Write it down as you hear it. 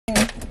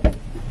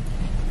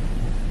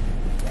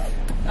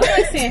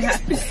saying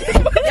happy.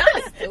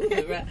 Y'all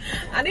stupid, bro.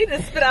 I need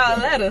to spit out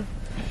a letter.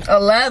 A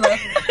letter.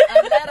 A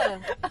letter.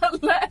 A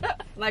letter.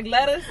 Like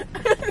letters?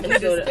 I need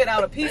to spit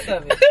out a piece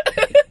of it.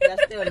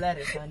 That's still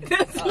letters, honey.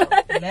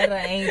 Letter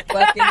ain't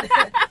fucking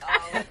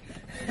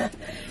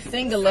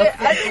singular.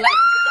 A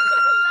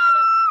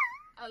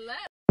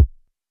letter.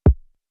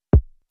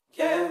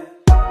 Yeah.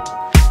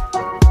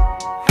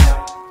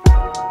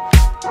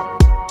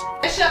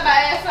 Shut my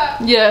ass up.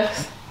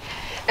 Yes.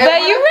 Are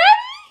you ready?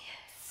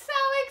 So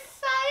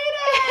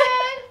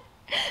excited.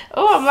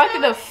 Oh, I'm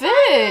liking the fit.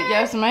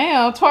 Yes,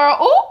 ma'am. Twirl.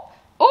 Oh,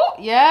 oh,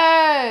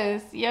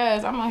 yes.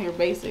 Yes, I'm out here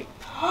basic.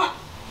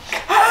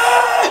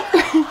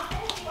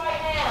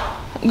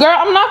 Girl,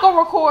 I'm not gonna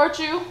record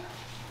you.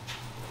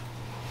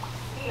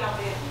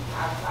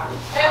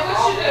 Hey,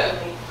 what you do?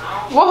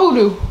 What who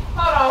do?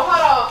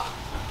 Hold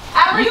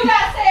on. You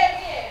gotta say it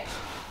again.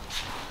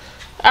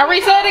 I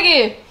re-said it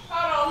again.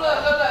 Hold on,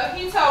 look.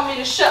 He told me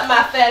to shut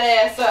my fat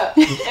ass up.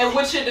 And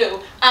what you do?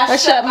 I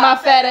shut my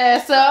fat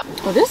ass up.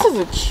 Well, this is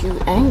a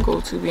cute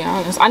angle, to be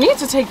honest. I need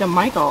to take the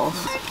mic off.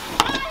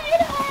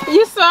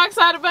 You so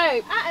excited,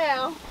 babe? I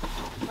am.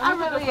 I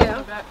really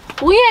am.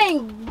 We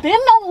ain't been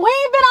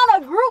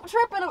on a group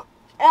trip in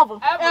Ever.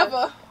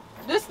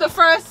 This is the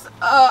first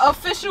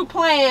official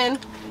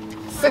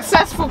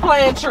successful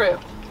planned trip.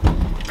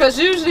 Cause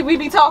usually we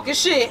be talking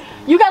shit.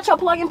 You got your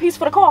plug-in piece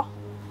for the car?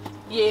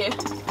 Yeah.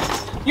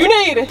 You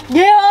need it.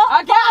 Yeah.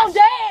 I got you.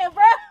 Damn,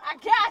 bro. I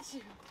got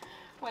you.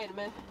 Wait a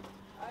minute.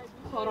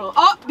 Hold on.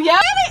 Oh, yeah.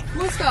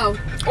 What store?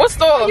 What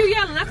store? Why you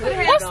yelling? I could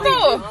have had What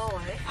store?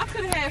 I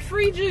could have had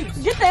free juice.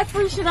 Get that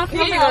free shit off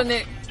your Here you mouth. go,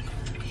 Nick.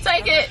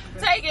 Take it.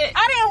 I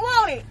didn't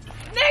want it.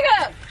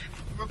 Nigga.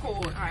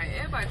 Record. Alright,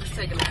 everybody just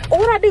take a nap.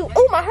 What I do?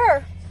 Oh, my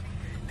hair.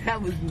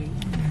 That was me.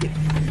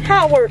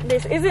 How work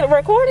this? Is it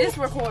recording? It's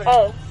recorded.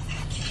 Oh.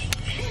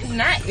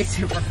 Not it's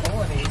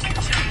recording.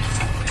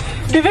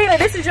 Davina,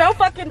 this is your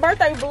fucking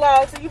birthday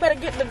vlog, so you better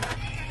get to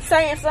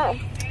saying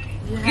something.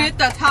 Get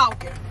the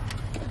talking.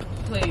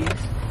 Please.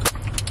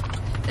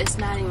 It's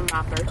not even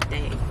my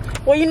birthday.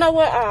 Well, you know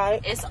what?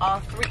 Alright. It's all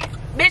three.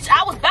 Bitch,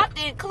 I was about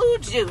to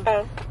include you.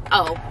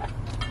 Oh.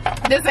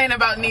 This ain't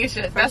about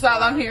Nisha. That's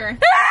all I'm hearing.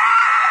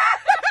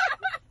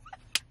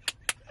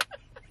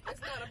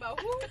 It's not about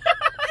who?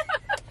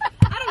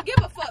 I don't give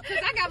a fuck, because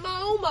I got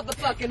my own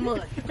motherfucking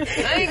month.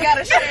 I ain't got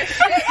to share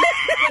shit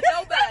with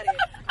nobody.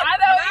 I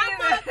know. My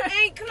month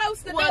ain't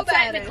close to nobody.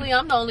 Technically,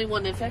 I'm the only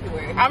one in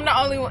February. I'm the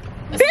only one.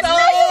 Bitch, no,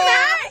 you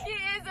not. She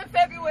is in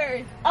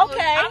February.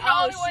 Okay. I'm the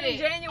only one in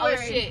January.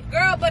 Oh, shit.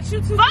 Girl, but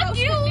you too Fuck close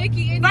you. to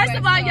Nikki anyway. First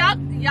of all,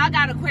 y'all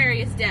got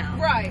Aquarius down.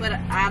 Right. But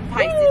I'm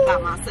Pisces by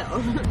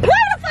myself. Play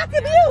the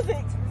fucking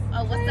music.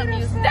 Oh, what's the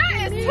music?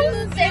 That is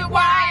Tuesday,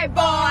 white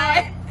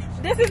boy.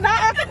 This is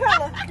not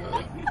acapella.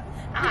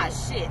 Ah,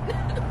 shit.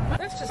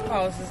 Let's just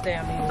pause this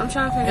damn music. I'm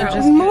trying to figure out.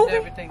 Just Move get it.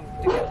 everything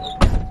together.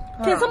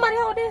 Can somebody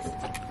hold this? I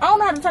don't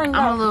know how to turn it I'm a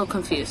off. little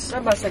confused.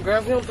 I'm about to say, girl,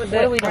 if you don't put that.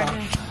 What are we right doing?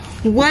 now.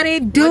 What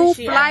it do,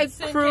 Send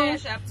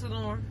cash out to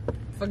Lauren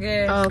for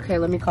gas. Oh, okay,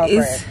 let me call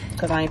Brad.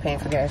 Because I ain't paying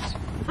for gas.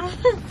 I'm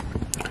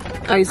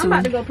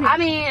about to go pick. I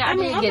mean, I I'm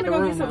didn't get the gonna go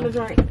room. get something to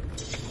drink.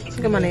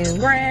 Come on in.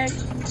 Greg.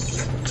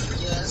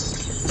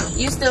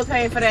 You still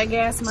paying for that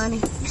gas money?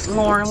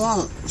 Lauren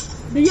won't.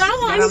 Do y'all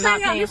want That I'm not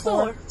anything out paying the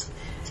store?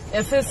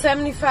 If it's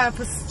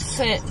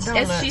 75% As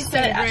donuts, she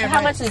said, 20 grand how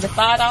back. much is it?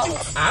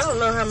 $5? I don't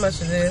know how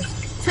much it is.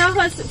 Tell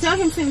him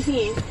 10. We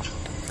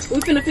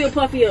finna fill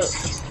Puffy up.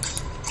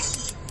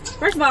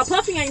 First of all,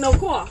 Puffy ain't no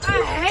car.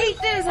 I hate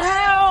this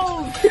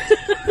house.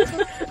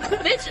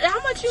 Bitch, how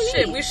much you need?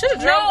 Shit, we should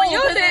have drove with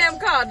your damn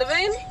car,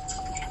 Davina.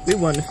 We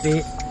wouldn't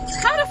fit.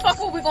 How the fuck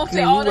were we gonna I fit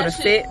mean, all we that would have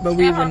shit? fit, but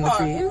we in her wouldn't have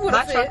car? fit. We would My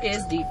have truck fit.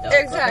 is deep though.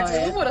 Exactly,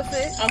 we would have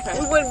fit. Okay.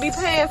 We wouldn't be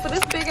paying for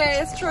this big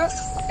ass truck.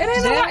 It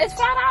ain't a lot. It's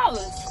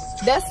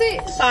 $5. That's it.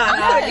 I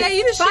could have gave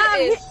you the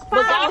shit.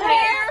 But go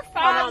here, Hold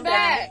 $5 on,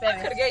 back. baby. I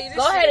could have gave you this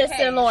Go shit. ahead and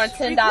send Lauren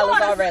 $10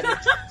 already. Alright,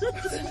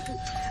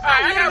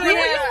 I got rid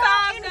of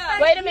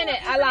Wait a minute,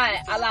 I lied.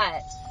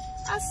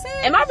 I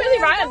said. Am I really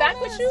riding back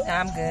with you?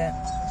 I'm good.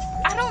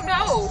 I don't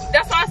know.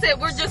 That's why I said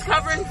we're just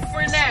covering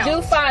for now.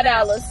 Do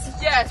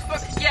 $5. Yes,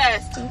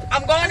 yes.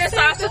 I'm going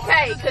inside to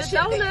pay. The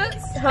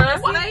donuts. Huh?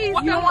 What You you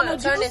don't want no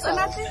want? juice or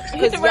nothing?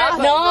 Cause y'all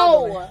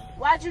no.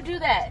 Why'd you do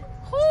that?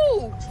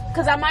 Who?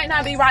 Cause I might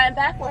not be riding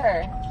back with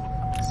her.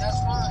 That's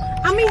fine.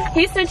 I mean,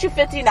 He sent you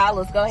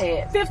 $15. Go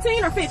ahead.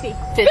 15 or 50?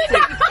 15. Nikki's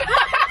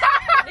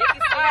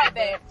alright,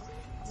 babe.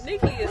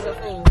 Nikki is a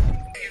fool.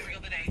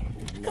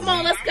 Come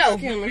on, let's go.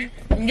 You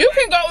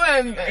can go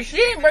in.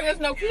 She ain't bring us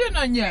no kid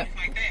none yet.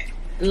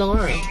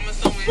 Lauren.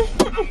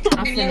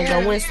 I'm finna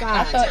go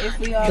inside. I thought if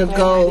we all The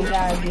gold.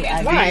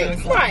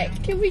 Right.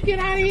 Can we get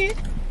out of here?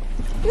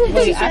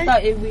 Wait, I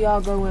thought if we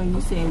all go in,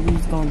 you said we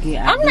was gonna get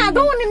out. I'm not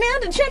going in there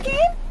to check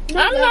in.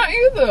 I'm not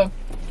either.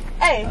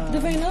 Hey,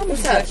 Davina, I'm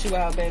gonna cut you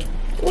out, baby.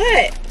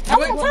 what? I'm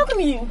not talking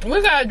to you.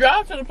 We gotta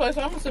drive to the place.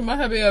 I'm gonna sit my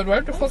heavy ass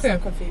right the fuck I'm in.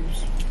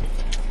 confused.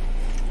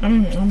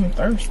 I'm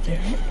thirsty.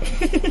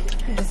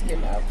 Just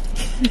get out.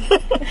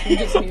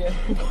 Just here.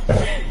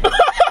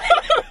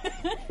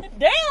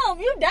 Damn,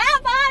 you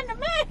died behind the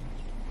man.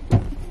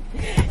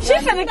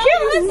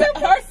 finna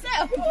kill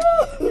herself.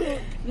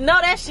 No,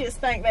 that shit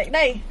stank back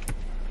there.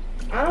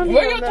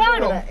 Where your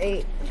turtle?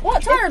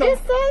 What turtle?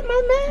 It's inside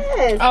my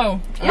mess. Oh.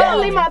 You gotta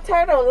leave my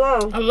turtle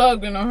alone. I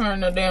love getting on her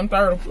and the damn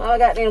turtle. My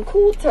goddamn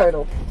cool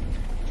turtle.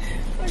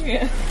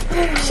 Yeah.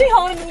 She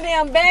holding them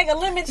damn bag of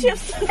lemon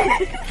chips.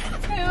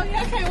 Hell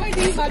yeah, I can't wait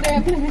to eat my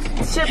damn lemon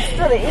chips. Chips to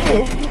the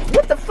end.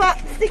 What the fuck?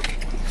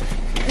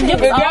 It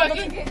got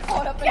you. Get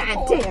caught up in the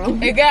pour.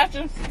 Goddamn. It got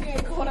you.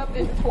 Get caught up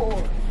in the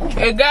pour.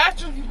 It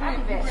got you. You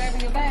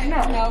grabbing your bag?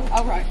 No.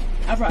 All right.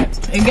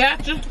 It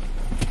got you.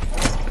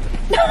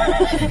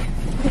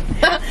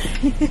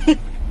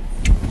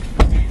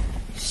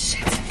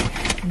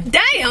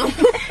 Damn.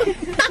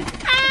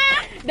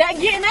 That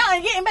getting out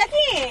and getting back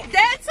in.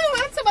 That too.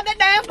 I'm talking about that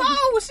damn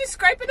bowl. She's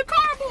scraping the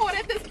cardboard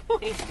at this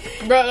point.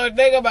 Bro, look,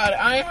 think about it.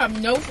 I ain't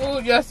have no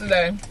food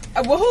yesterday.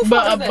 Well, who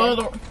But a that? bowl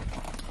of...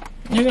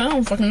 Nigga, I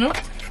don't fucking know.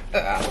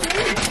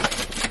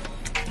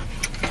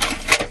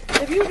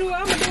 If you do it,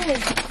 I'm gonna do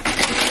it.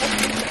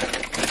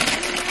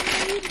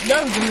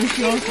 That was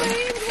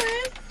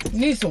delicious.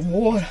 Need some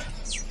water.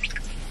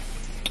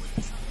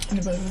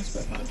 Anybody else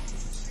back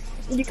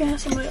on? You can have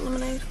some red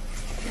lemonade.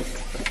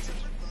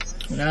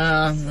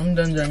 Nah, I'm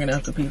done drinking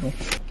after people.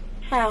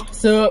 How?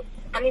 So,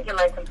 I need your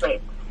license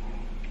plate.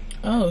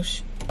 oh,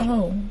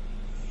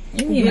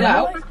 you need it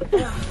out?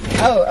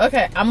 Oh,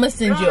 okay. I'm gonna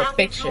send you a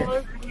picture.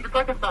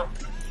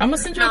 I'm gonna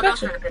send you a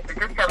picture.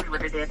 Just tell me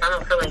what it is. I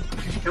don't feel like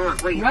doing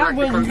what you Why want.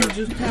 wouldn't you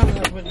just tell me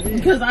what it is?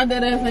 Because I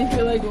dead ass ain't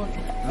feel like going.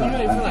 You know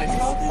they feel like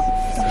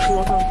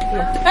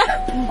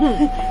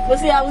Well,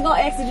 see, I was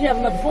gonna ask if you have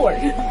another fork.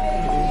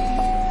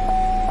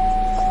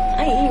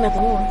 I ain't eating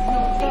nothing more.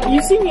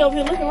 You see me over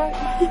here looking, right?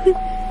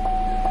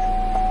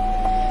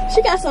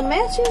 She got some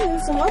matching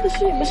and some other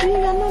shit, but she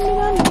ain't got nothing that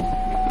I need.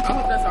 I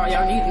hope that's all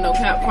y'all need. No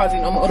cap,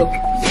 Quasimodo.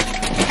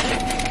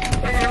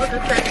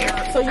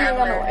 So you ain't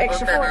got no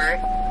extra fork?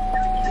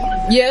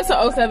 Yeah, it's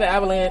an 07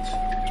 Avalanche.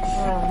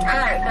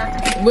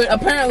 With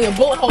apparently a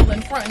bullet hole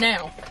in front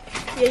now.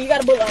 Yeah, you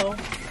got a bullet hole.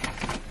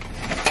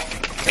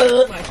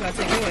 somebody try to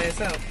take your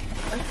ass out.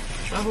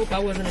 I hope I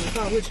wasn't in the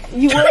car with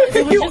you. You was.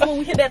 It was just when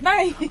we hit that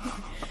thing.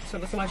 So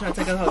somebody try to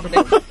take us out today.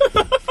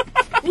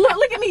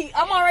 Look at me.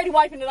 I'm already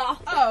wiping it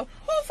off. Oh,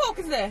 who fuck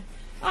is that?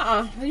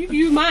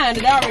 You mind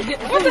it already.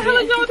 What the hell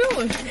are y'all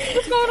doing?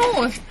 What's going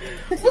on?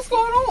 What's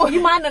going on?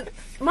 You mind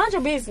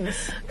your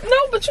business. No,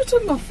 but you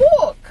took my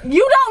fork.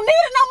 You don't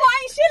need it no more.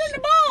 Ain't shit in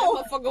the bowl.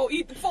 Motherfucker go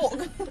eat the fork.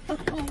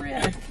 Oh,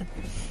 really?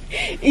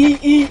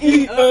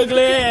 Eat,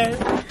 ugly.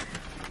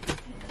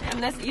 Damn,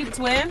 that's evil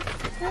twin.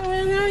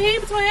 No,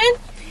 evil twin.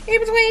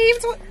 Evil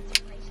twin.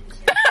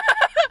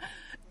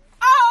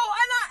 Oh,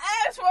 and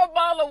I asked for a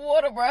bottle of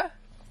water, bruh.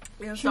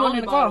 Yeah, she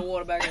wanted a bottle of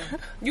water back there.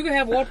 You can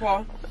have water,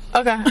 Paul.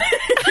 Okay.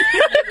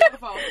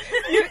 Paul.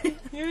 You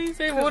ain't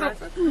say water.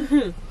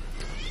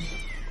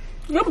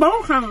 Your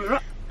bowl kind of dry.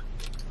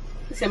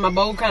 He said my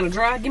bowl kind of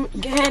dry. Give me,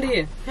 hand it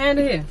here. Hand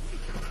it here.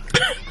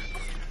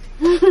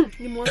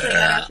 You want to take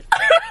that out?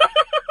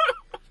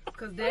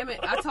 Cause damn it,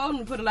 I told him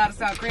to put a lot of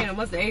sour cream. I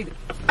must have ate it.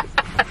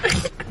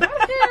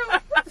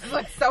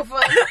 Damn, so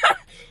funny.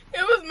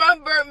 It was my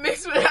burnt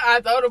mix with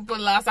I told him to put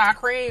a lot of sour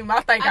cream.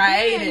 I think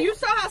I ate it. You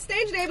saw how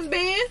stingy they was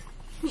being.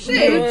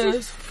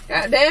 Shit.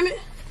 God damn it.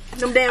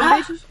 Them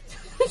damn bitches.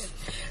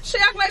 She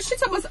act like she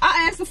told us.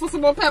 I asked her for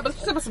some more peppers.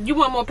 She told us, you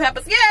want more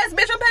peppers? Yes,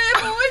 bitch, I'm paying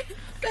for it.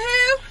 The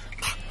hell?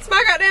 It's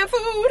my goddamn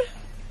food.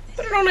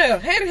 Put it on there.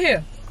 Hand it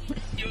here.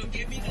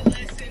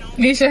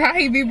 Nisha, how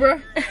he be,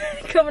 bro?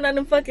 Coming down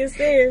them fucking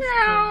stairs.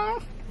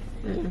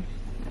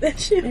 That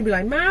shit. He be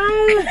like, meow.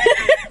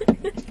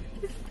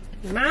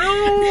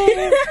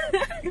 Meow.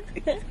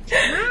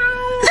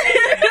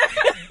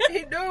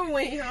 He do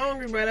when he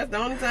hungry, bro. That's the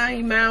only time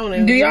he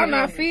meowing. Do y'all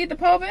not feed the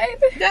poor baby?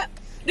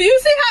 Do you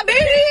see how big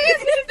he is?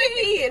 What you think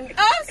he eating?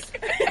 Us?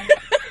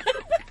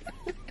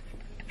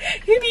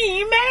 He be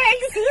eating Max.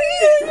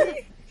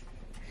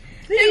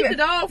 He eat the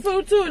dog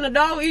food too, and the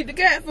dog eat the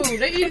cat food.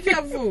 They eat each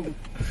other food.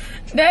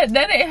 That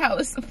ain't how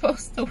it's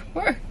supposed to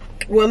work.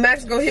 Well,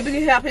 Max go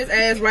hippity hop his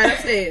ass right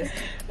upstairs.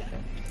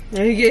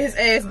 And he get his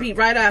ass beat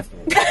right after.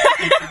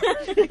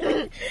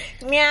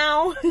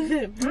 Meow.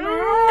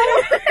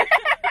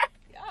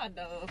 God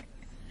dog.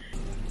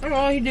 That's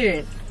all he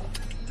did.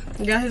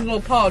 He got his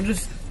little paw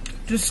just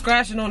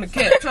scratching on the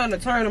cat, trying to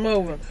turn him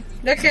over.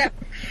 That cat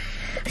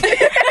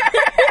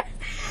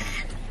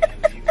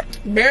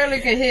barely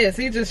can hiss.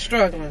 He just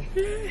struggling.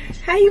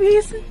 How you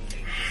hissing?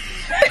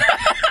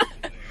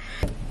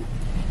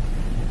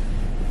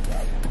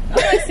 I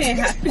like seeing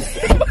how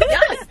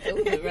y'all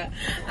stupid, right?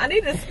 I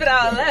need to spit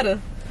out a letter.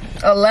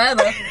 A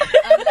leather.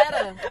 A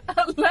letter.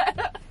 A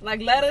leather.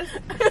 Like lettuce.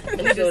 I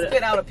need to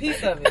spit out a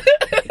piece of it.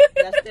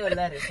 That's still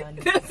letters,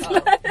 honey.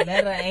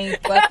 Letter ain't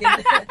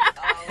fucking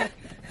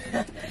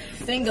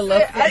singular.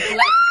 A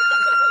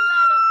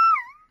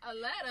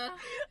letter.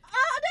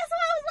 Oh, that's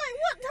why I was like,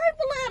 what type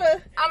of letter?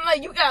 I'm like,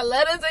 you got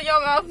letters in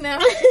your mouth now?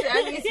 I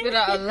need to spit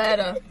out a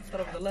letter. Put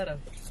up the letter.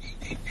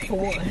 For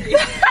what?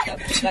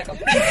 Like a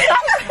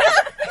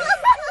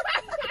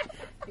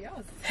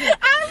I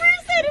already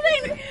said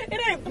it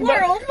ain't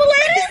plural.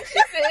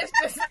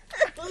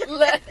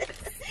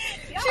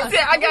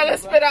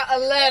 a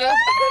letter.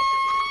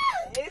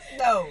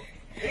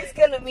 It's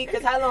killing me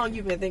because how long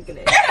you been thinking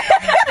that?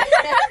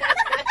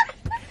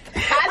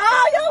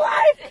 All your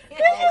life.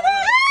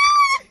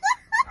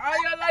 All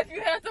your life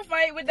you have to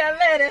fight with that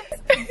letter.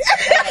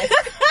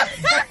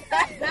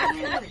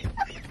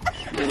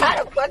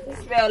 How the fuck you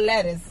spell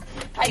letters?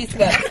 How you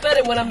spell it? Spell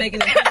it when I'm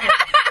making it.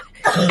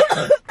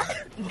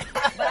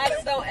 But I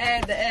just don't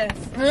add the S.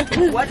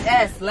 What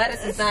S?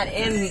 Lettuce is not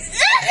in me.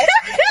 It's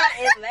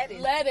not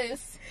in lettuce.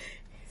 Lettuce.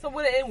 So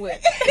what it end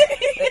with?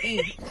 The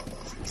E.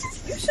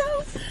 You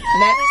sure?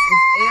 Lettuce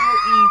is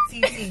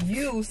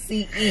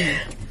L-E-T-T-U-C-E.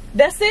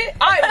 That's it?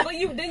 Alright, but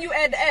then you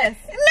add the S.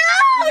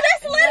 No,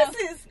 that's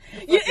lettuces.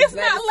 It's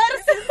not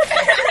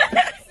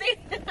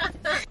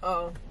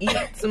lettuces.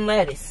 Eat some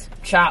lettuce.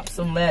 Chop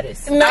some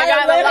lettuce. I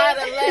got a lot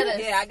of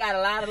lettuce. Yeah, I got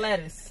a lot of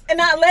lettuce. And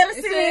not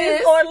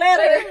lettuces or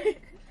letter.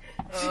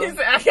 She said,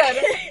 I got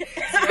it.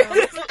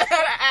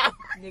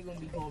 They're gonna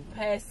be going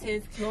past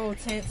tense, long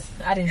tense.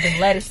 I didn't do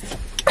lettuce.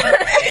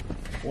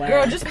 Wow.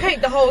 Girl, just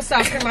paint the whole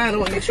South Carolina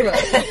on your truck.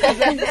 Because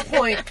at this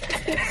point,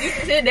 you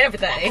did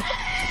everything.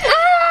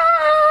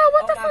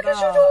 What the fuck is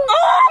you doing? Oh,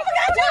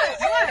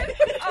 what?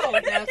 Oh,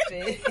 that's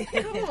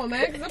it. Come on,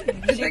 man.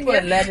 She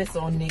put lettuce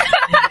on Nick.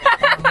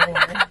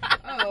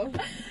 Oh.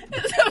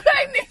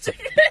 Somebody needs to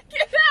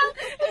get out.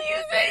 And you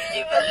said she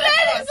put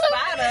lettuce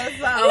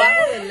on. Oh, I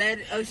put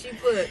lettuce. Oh, she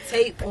put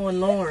tape on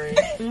Lauren.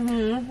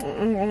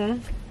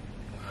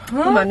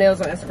 Put my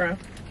nails on Instagram.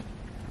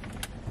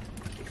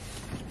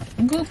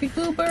 Goofy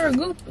Goober,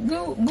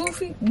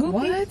 Goofy.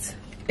 What?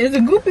 Is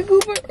it Goofy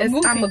Goober?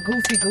 I'm a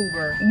goofy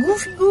goober.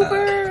 Goofy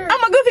Goober.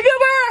 I'm a goofy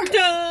goober.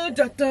 Da,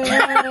 da,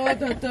 da,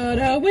 da, da,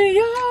 da. We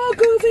are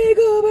goofy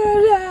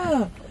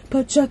goobers.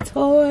 Put your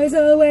toys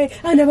away.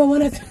 I never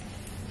want to.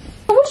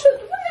 What are you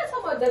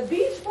talking about? The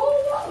beach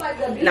boardwalk? Like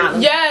the beach? Nah.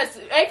 Yes,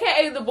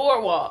 aka the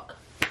boardwalk.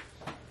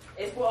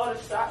 It's where all the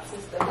sharks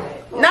and stuff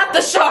at. Not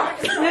the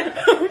sharks.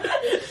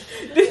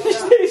 Did you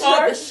say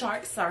sharks? The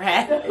sharks are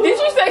at. Did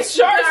you say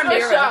sharks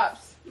or shops?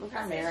 Oh,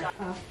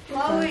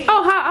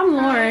 hi, I'm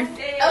Lauren.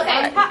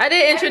 Okay. I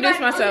didn't introduce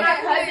myself. My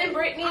cousin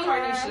Brittany.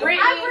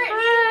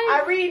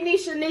 I read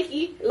Nisha,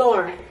 Nikki,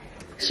 Lauren.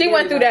 She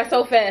went through that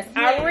so fast.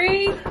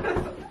 Irene. Hold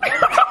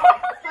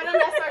on,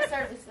 that's our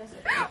service.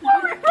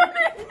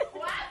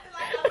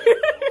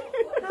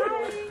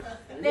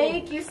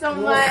 Thank you so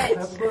much.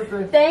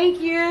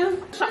 Thank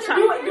you.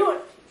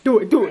 Do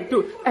it.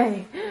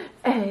 Hey.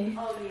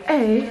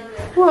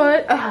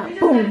 What?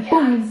 Boom.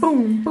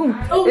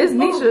 It's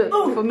Nisha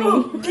for me.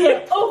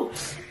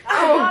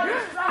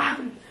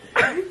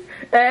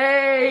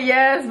 Hey,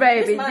 yes,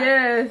 baby.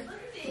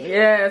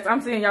 Yes.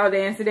 I'm seeing y'all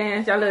dancey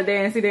dance. Y'all little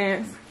dancey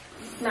dance.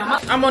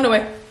 I'm on the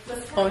way.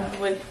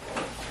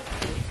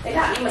 They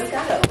got me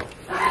Moscato.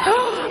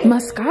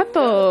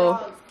 Moscato.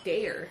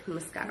 Dare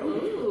Moscato.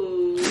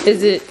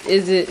 Is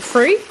it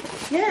free?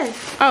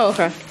 Yes. Oh,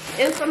 okay.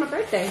 It's for my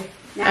birthday.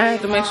 I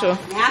have to make sure.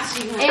 And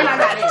I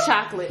got it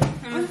chocolate.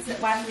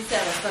 Why we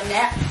selling some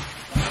that?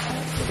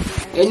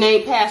 And they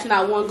ain't passed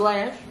not one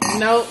glass.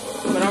 Nope.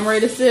 But I'm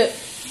ready to sip.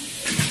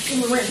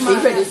 You ready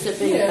to sip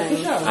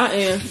anything? I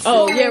am.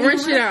 Oh yeah,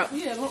 rinse it out.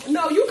 Yeah,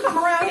 no, you come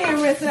around here and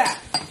rinse it out.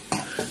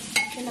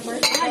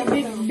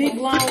 Big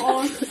long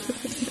arms.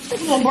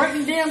 You gonna break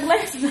the damn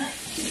glasses?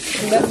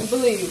 Best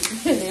believe.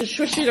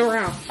 Swish it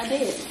around. I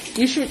did.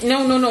 You should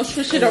no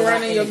swish it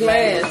around in your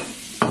glass.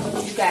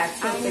 You got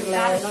the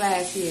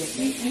glass here.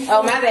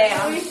 Oh, my bad.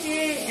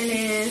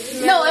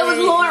 No, it was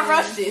Lauren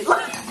rushed it.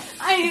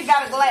 I ain't even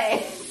got a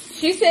glass.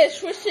 She said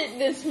swish it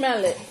then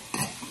smell it.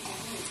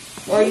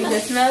 Or you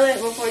can smell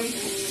it before you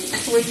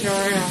switch it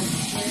around.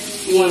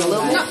 You want a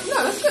little bit? No,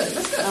 that's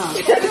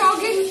good. We're all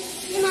getting,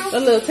 you know. A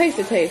little taste.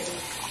 Okay. It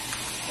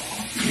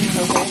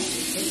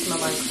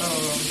smells like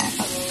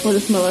What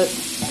does it smell like?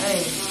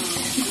 hey.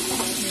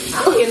 I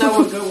don't even know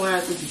what good wine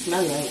does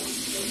smell like.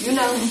 You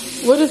know.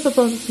 What is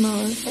supposed to smell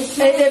like?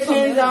 It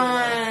depends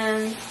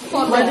on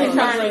what you're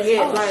trying to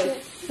get. Like,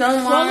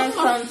 some wine,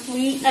 some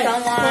sweet,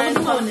 some wine,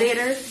 some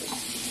bitter.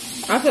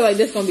 I feel like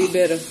this gonna be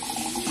bitter.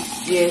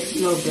 Yeah, it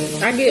smells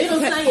better. I get.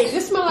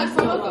 It smells like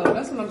Flamingo.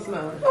 That's what I'm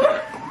smelling.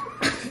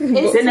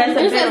 Then that's a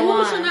It says bitter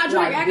women should wine. not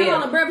drink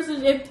alcohol or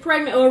beverages if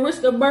pregnant or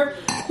risk of birth.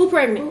 Who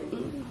pregnant?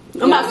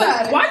 Why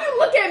you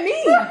look at me?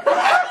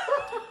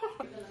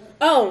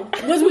 Oh,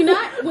 was we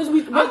not? Was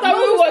we? I thought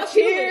we were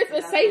cheers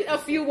and say a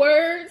few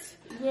words.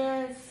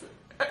 Yes.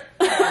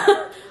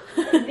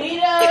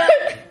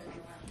 Nita,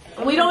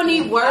 we don't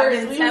need I've words.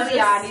 been We telling just-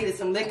 y'all I needed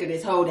some liquor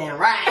this whole damn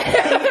ride.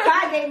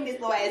 I gave me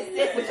this little ass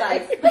sip, which I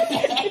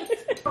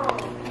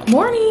expect.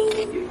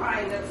 Morning. You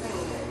probably never seen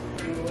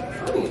that.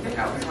 I don't even think I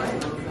was playing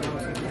those.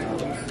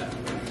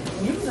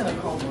 You was in a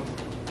coma.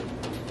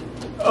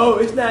 Oh,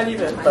 it's not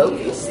even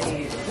focused.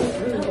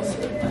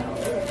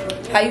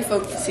 How you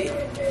focus it?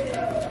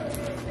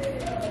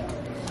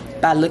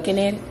 By looking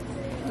at it?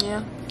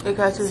 Yeah, it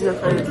got to your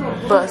face.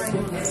 Bust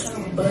it.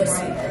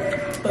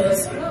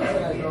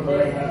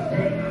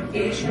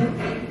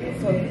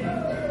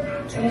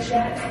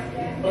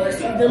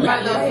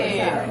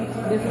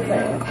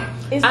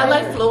 I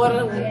like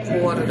Florida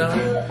water though,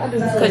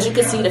 because you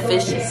can see the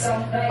fishes.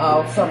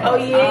 Oh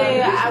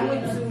yeah, I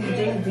went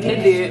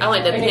to I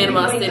went to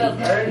Panama City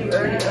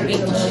Beach.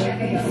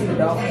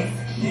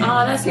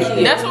 Oh, that's cute.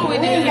 That's what we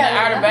did in the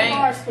Outer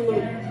Banks.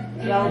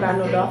 Y'all don't got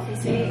no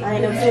dolphins. I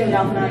ain't never seen a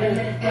dolphin out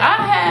there.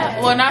 I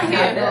had, well, not here.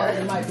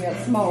 It might be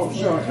a small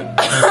short.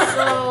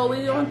 So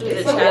we don't do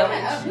the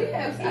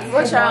challenge.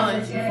 What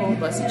challenge?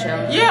 What's the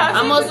challenge? Yeah,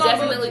 I'm most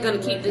definitely gonna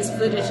keep this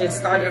footage and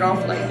start it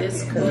off like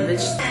this because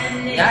it's.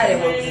 y'all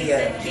didn't woke me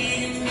up.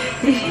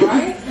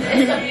 Right?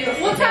 It's a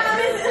beautiful. What time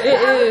is it? It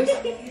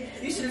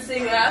is. You should have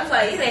seen me. I was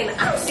like, it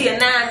ain't. I don't see a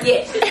 9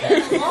 yet.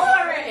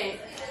 Boring.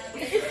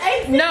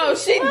 No,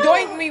 she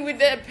doinked me with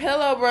that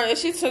pillow, bro, and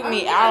she took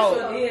me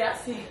out. Yeah, I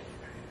see.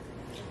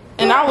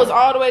 And I was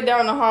all the way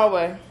down the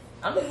hallway.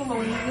 I'm looking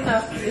for you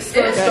know. It's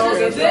so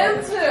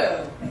them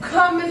two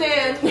coming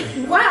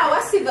in. Wow,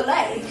 I see the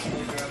leg.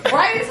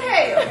 Bright as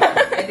hell.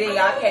 And then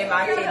y'all came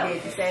out here and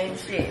did the same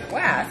shit.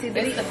 Wow, I see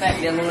the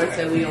fact that Lord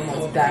said we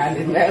almost died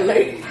in that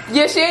lake.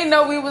 Yeah, she ain't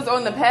know we was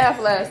on the path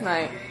last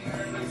night.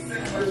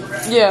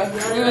 Yeah,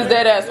 we was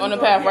dead ass on the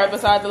path right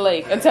beside the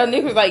lake. Until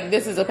Nick was like,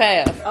 this is a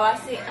path. Oh, I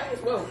see.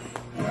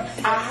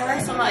 I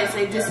heard somebody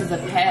say this is a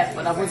path,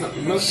 but I wasn't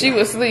looking. She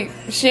was asleep.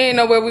 She ain't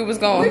know where we was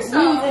going. We was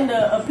in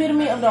the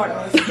epitome of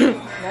darkness.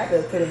 Not the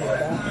epitome of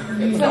that.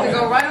 You have to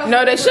go right over.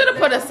 No, they should have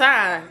put a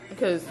sign.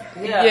 Because,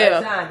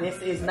 yeah.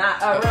 This is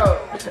not a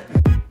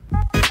road.